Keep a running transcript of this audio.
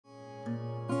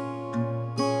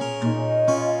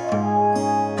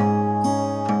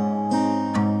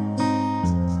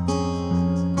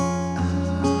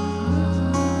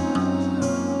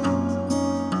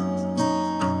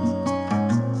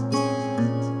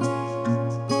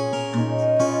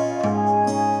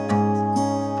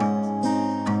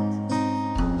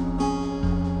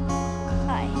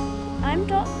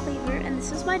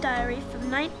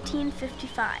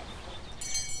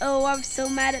1955. Oh, I was so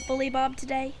mad at Bully Bob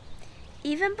today.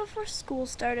 Even before school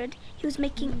started, he was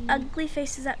making ugly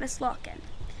faces at Miss Locken.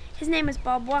 His name is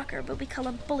Bob Walker, but we call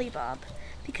him Bully Bob,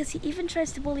 because he even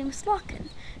tries to bully Miss Locken,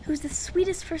 who's the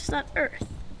sweetest person on earth.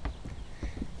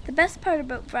 The best part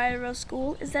about Prairie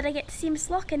School is that I get to see Miss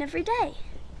Locken every day.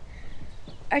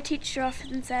 Our teacher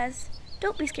often says,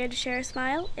 "Don't be scared to share a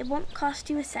smile, it won't cost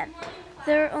you a cent."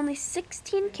 There are only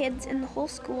 16 kids in the whole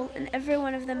school, and every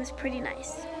one of them is pretty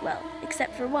nice. Well,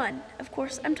 except for one. Of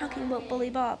course, I'm talking about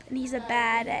Bully Bob, and he's a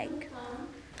bad egg.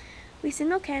 We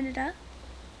sing O Canada,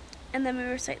 and then we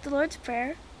recite the Lord's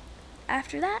Prayer.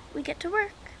 After that, we get to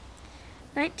work.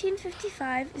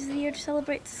 1955 is the year to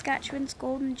celebrate Saskatchewan's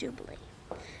Golden Jubilee.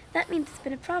 That means it's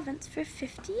been a province for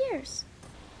 50 years.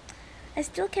 I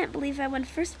still can't believe I won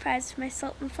first prize for my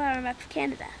salt and flour map of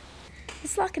Canada.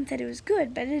 Miss Locken said it was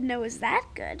good, but I didn't know it was that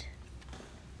good.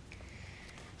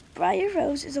 Briar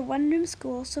Rose is a one-room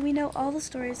school, so we know all the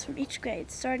stories from each grade,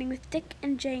 starting with Dick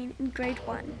and Jane in grade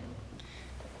 1.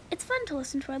 It's fun to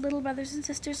listen to our little brothers and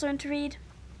sisters learn to read.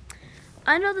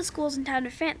 I know the schools in town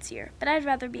are fancier, but I'd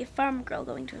rather be a farm girl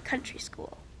going to a country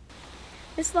school.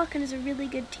 Miss Locken is a really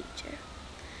good teacher.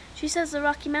 She says the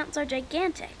Rocky Mountains are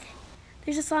gigantic.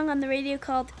 There's a song on the radio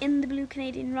called "In the Blue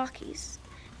Canadian Rockies."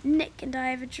 Nick and I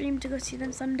have a dream to go see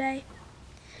them someday.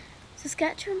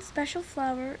 Saskatchewan's special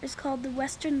flower is called the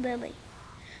western lily.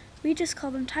 We just call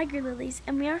them tiger lilies,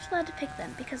 and we aren't allowed to pick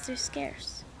them because they're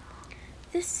scarce.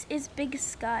 This is big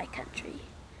sky country.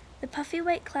 The puffy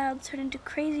white clouds turn into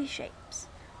crazy shapes,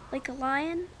 like a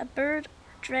lion, a bird,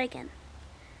 or a dragon.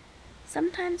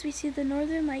 Sometimes we see the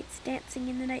northern lights dancing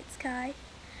in the night sky.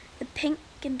 The pink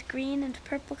and green and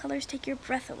purple colors take your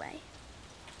breath away.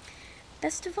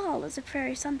 Best of all is a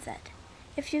prairie sunset.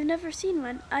 If you've never seen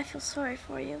one, I feel sorry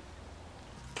for you.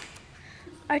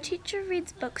 Our teacher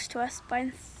reads books to us by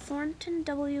Thornton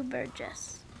W.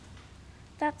 Burgess.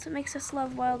 That's what makes us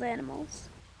love wild animals.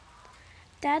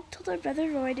 Dad told our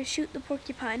brother Roy to shoot the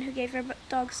porcupine who gave our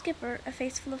dog Skipper a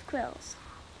face full of quills.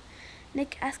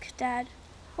 Nick asked Dad,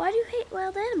 "Why do you hate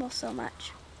wild animals so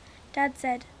much?" Dad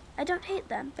said, "I don't hate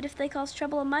them, but if they cause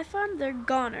trouble on my farm, they're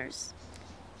goners."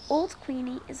 Old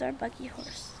Queenie is our buggy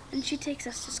horse, and she takes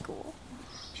us to school.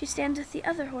 She stands with the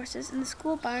other horses in the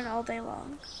school barn all day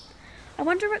long. I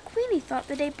wonder what Queenie thought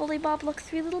the day Bully Bob locked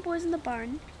 3 little boys in the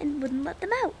barn and wouldn't let them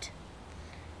out.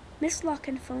 Miss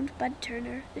Locken phoned Bud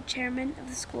Turner, the chairman of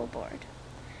the school board.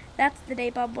 That's the day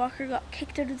Bob Walker got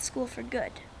kicked out of the school for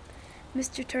good.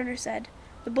 Mr. Turner said,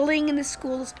 "The bullying in this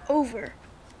school is over."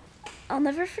 I'll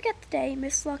never forget the day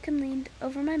Miss Locken leaned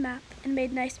over my map and made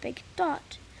a nice big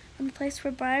dot on the place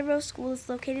where Briar Rose School is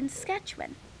located in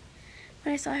Saskatchewan.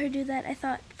 When I saw her do that, I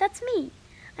thought, that's me.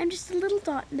 I'm just a little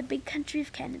dot in the big country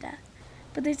of Canada,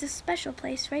 but there's a special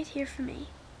place right here for me.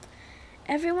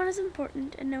 Everyone is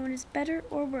important and no one is better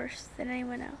or worse than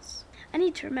anyone else. I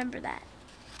need to remember that.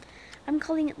 I'm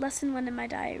calling it Lesson 1 in my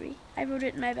diary. I wrote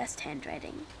it in my best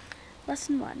handwriting.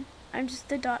 Lesson 1, I'm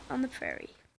just a dot on the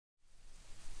prairie.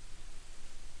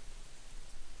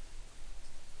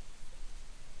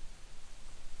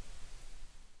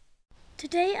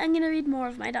 Today I'm going to read more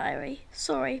of my diary.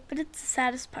 Sorry, but it's the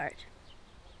saddest part.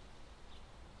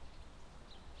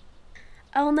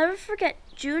 I will never forget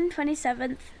June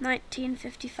 27th,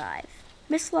 1955.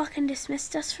 Miss Locken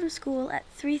dismissed us from school at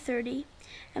 3:30,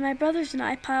 and my brothers and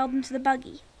I piled into the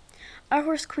buggy. Our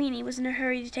horse Queenie was in a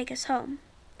hurry to take us home.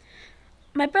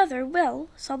 My brother, Will,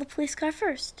 saw the police car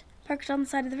first, parked on the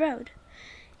side of the road.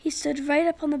 He stood right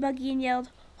up on the buggy and yelled,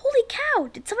 "Holy cow,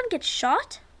 did someone get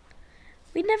shot?"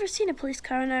 We'd never seen a police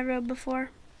car on our road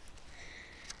before.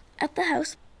 At the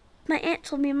house, my aunt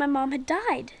told me my mom had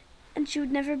died, and she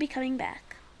would never be coming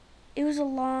back. It was a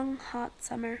long, hot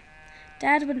summer.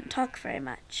 Dad wouldn't talk very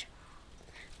much.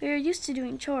 We were used to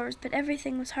doing chores, but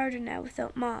everything was harder now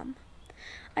without Mom.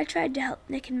 I tried to help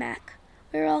Nick and Mac.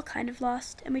 We were all kind of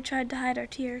lost, and we tried to hide our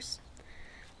tears.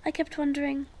 I kept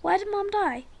wondering, why did Mom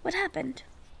die? What happened?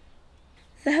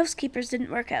 The housekeepers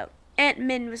didn't work out. Aunt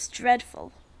Min was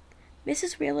dreadful.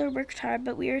 Mrs. Wheeler worked hard,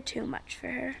 but we were too much for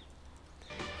her.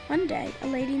 One day, a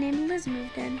lady named Liz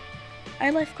moved in.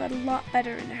 Our life got a lot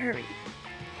better in a hurry.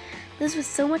 Liz was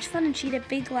so much fun and she had a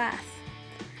big laugh.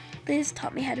 Liz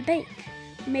taught me how to bake.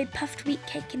 We made puffed wheat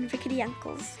cake and rickety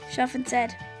uncles. She often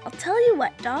said, "I'll tell you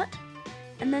what, Dot."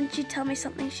 And then she'd tell me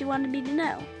something she wanted me to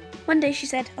know. One day she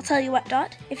said, "I'll tell you what,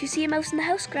 Dot. If you see a mouse in the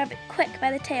house, grab it quick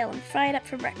by the tail and fry it up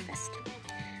for breakfast."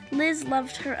 Liz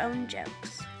loved her own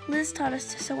jokes. Liz taught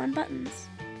us to sew on buttons,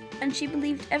 and she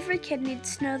believed every kid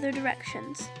needs to know their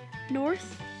directions,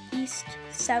 north, east,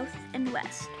 south, and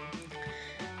west.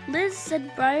 Liz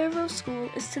said Briar Rose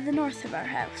School is to the north of our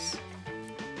house.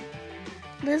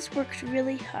 Liz worked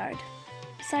really hard.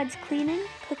 Besides cleaning,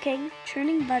 cooking,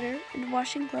 churning butter, and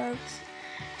washing clothes,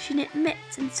 she knit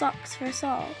mitts and socks for us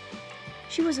all.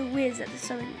 She was a whiz at the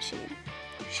sewing machine.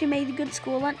 She made good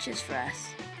school lunches for us.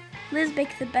 Liz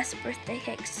baked the best birthday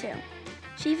cakes too.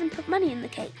 She even put money in the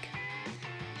cake.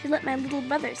 She let my little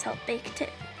brothers help bake too.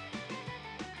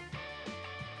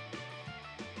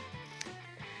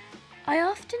 I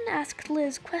often asked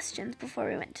Liz questions before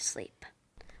we went to sleep.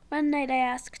 One night I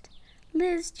asked,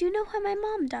 "Liz, do you know how my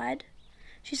mom died?"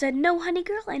 She said, "No, honey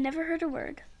girl, I never heard a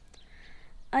word."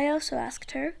 I also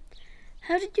asked her,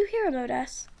 "How did you hear about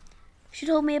us?" She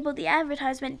told me about the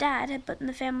advertisement Dad had put in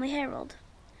the Family Herald.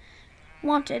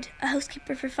 Wanted, a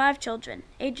housekeeper for 5 children,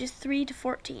 ages 3 to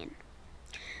 14.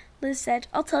 Liz said,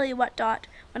 "I'll tell you what, Dot,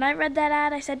 when I read that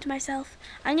ad, I said to myself,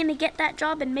 I'm going to get that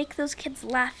job and make those kids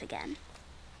laugh again."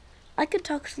 I could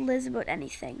talk to Liz about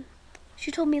anything.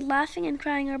 She told me laughing and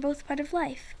crying are both part of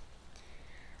life.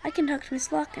 I can talk to Miss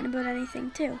Locken about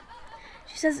anything too.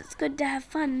 She says it's good to have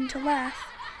fun and to laugh,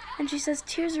 and she says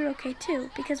tears are okay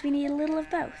too, because we need a little of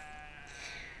both.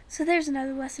 So there's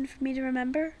another lesson for me to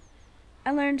remember.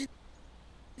 I learned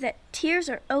that tears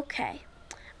are okay.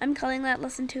 I'm calling that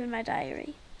lesson 2 in my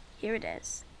diary. Here it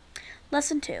is.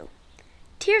 Lesson 2.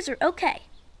 Tears are okay.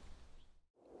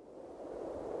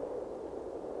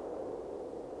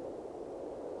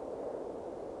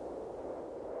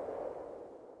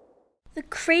 The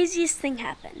craziest thing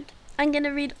happened. I'm going to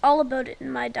read all about it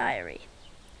in my diary.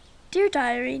 Dear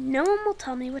diary, no one will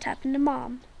tell me what happened to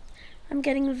Mom. I'm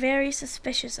getting very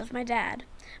suspicious of my dad,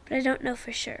 but I don't know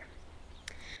for sure.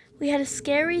 We had a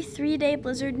scary 3-day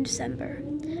blizzard in December.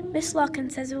 Miss Locken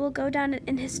says it will go down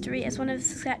in history as one of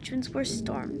Saskatchewan's worst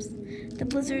storms, the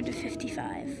blizzard of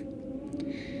 55.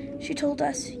 She told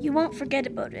us, "You won't forget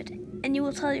about it, and you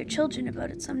will tell your children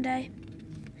about it someday."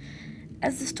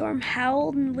 As the storm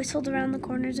howled and whistled around the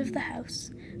corners of the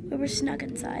house, we were snug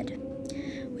inside.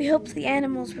 We hoped the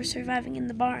animals were surviving in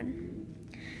the barn.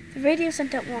 The radio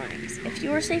sent out warnings. If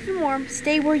you are safe and warm,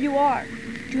 stay where you are.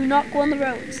 Do not go on the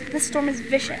roads. This storm is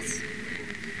vicious.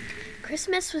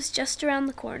 Christmas was just around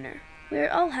the corner. We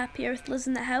were all happier with Liz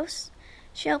in the house.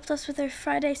 She helped us with our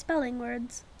Friday spelling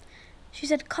words. She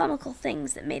said comical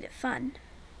things that made it fun.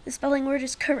 The spelling word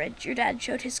is courage. Your dad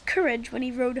showed his courage when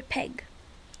he rode a pig.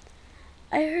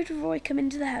 I heard Roy come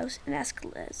into the house and ask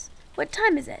Liz, "What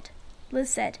time is it?" Liz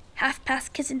said,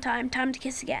 "Half-past kissing time, time to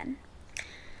kiss again."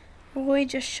 Roy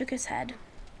just shook his head.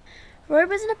 Roy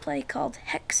was in a play called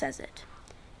Heck Says It.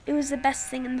 It was the best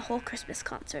thing in the whole Christmas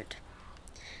concert.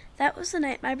 That was the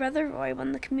night my brother Roy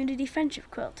won the community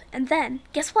friendship quilt, and then,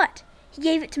 guess what? He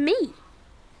gave it to me!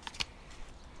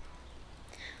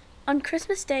 On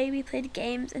Christmas Day, we played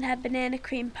games and had banana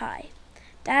cream pie.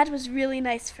 Dad was really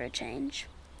nice for a change.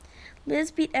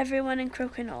 Liz beat everyone in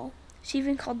crokinole. She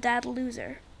even called Dad a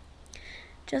loser.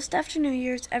 Just after New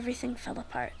Year's, everything fell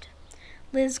apart.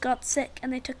 Liz got sick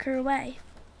and they took her away.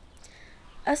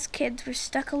 Us kids were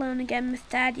stuck alone again with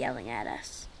Dad yelling at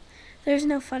us. There's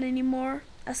no fun anymore.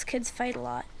 Us kids fight a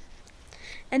lot.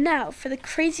 And now for the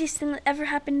craziest thing that ever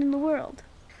happened in the world.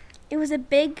 It was a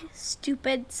big,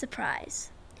 stupid surprise.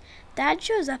 Dad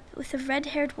shows up with a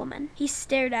red-haired woman. He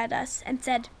stared at us and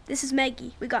said, "This is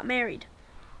Maggie. We got married."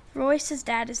 Roy says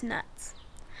Dad is nuts.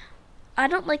 I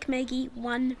don't like Maggie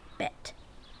one bit.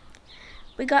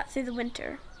 We got through the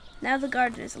winter. Now the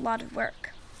garden is a lot of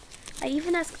work. I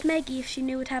even asked Maggie if she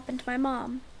knew what happened to my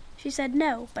mom. She said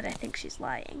no, but I think she's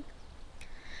lying.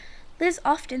 Liz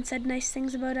often said nice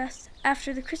things about us.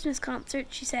 After the Christmas concert,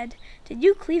 she said, "Did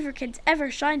you Cleaver kids ever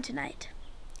shine tonight?"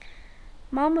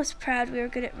 Mom was proud we were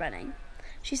good at running.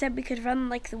 She said we could run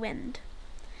like the wind.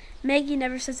 Maggie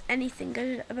never says anything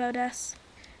good about us.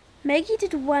 Maggie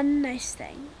did one nice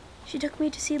thing. She took me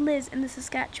to see Liz in the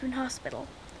Saskatchewan hospital.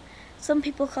 Some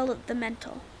people call it the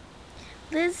mental.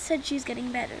 Liz said she's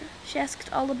getting better. She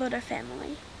asked all about our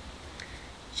family.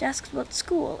 She asked about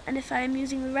school and if I am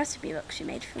using the recipe book she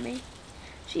made for me.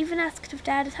 She even asked if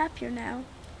Dad is happier now.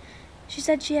 She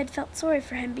said she had felt sorry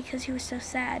for him because he was so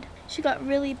sad. She got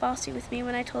really bossy with me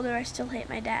when I told her I still hate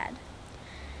my dad.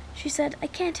 She said I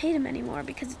can't hate him anymore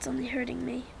because it's only hurting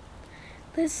me.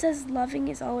 Liz says loving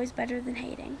is always better than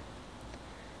hating.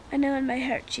 I know in my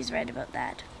heart she's right about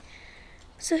that.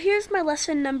 So here's my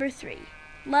lesson number 3.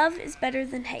 Love is better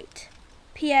than hate.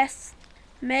 P.S.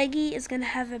 Maggie is going to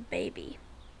have a baby.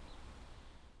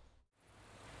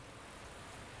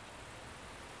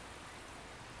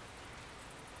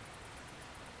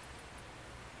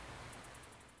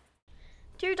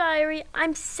 Dear Diary,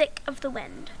 I'm sick of the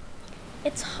wind.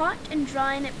 It's hot and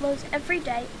dry and it blows every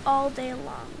day, all day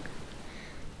long.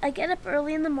 I get up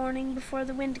early in the morning before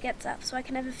the wind gets up so I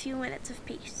can have a few minutes of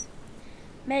peace.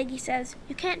 Maggie says,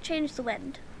 "You can't change the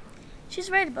wind." She's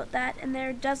right about that, and there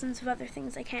are dozens of other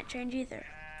things I can't change either.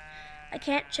 I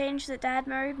can't change that Dad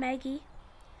married Maggie.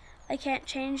 I can't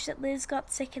change that Liz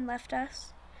got sick and left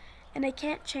us. And I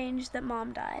can't change that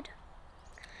Mom died.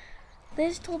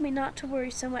 Liz told me not to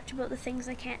worry so much about the things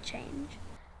I can't change.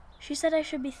 She said I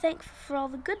should be thankful for all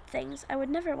the good things I would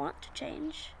never want to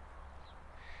change.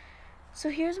 So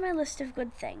here's my list of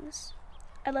good things.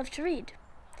 I love to read.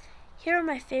 Here are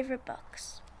my favorite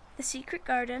books: The Secret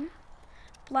Garden,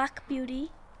 Black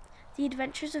Beauty, The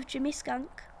Adventures of Jimmy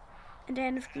Skunk, and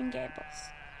Anne of Green Gables.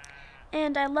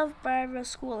 And I love Prairie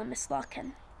School and Miss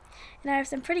Lockin. And I have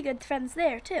some pretty good friends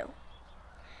there, too.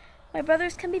 My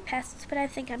brothers can be pests, but I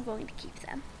think I'm going to keep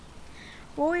them.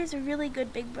 Roy is a really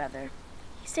good big brother.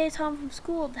 He stays home from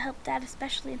school to help Dad,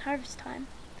 especially in harvest time.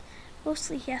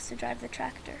 Mostly he has to drive the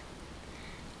tractor.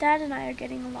 Dad and I are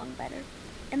getting along better.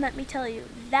 And let me tell you,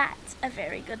 that's a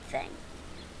very good thing.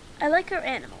 I like our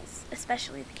animals,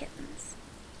 especially the kittens.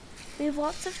 We have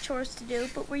lots of chores to do,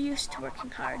 but we're used to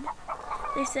working hard.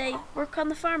 They say, work on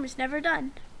the farm is never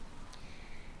done.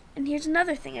 And here's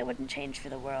another thing I wouldn't change for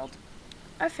the world.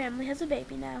 Our family has a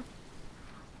baby now.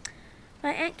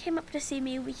 My aunt came up to see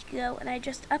me a week ago, and I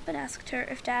just up and asked her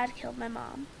if Dad killed my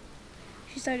mom.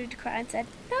 She started to cry and said,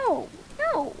 "No,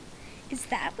 no. Is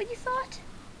that what you thought?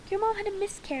 Your mom had a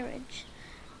miscarriage.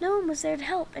 No one was there to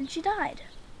help, and she died."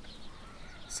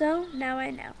 So, now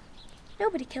I know.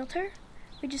 Nobody killed her.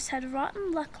 We just had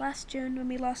rotten luck last June when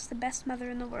we lost the best mother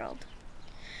in the world.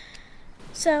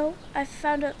 So, I've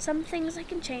found out some things I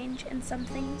can change and some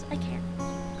things I can't.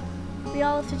 We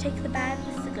all have to take the bad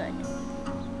with the good.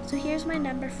 So here's my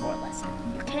number 4 lesson.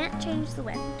 You can't change the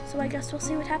wind, so I guess we'll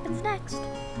see what happens next.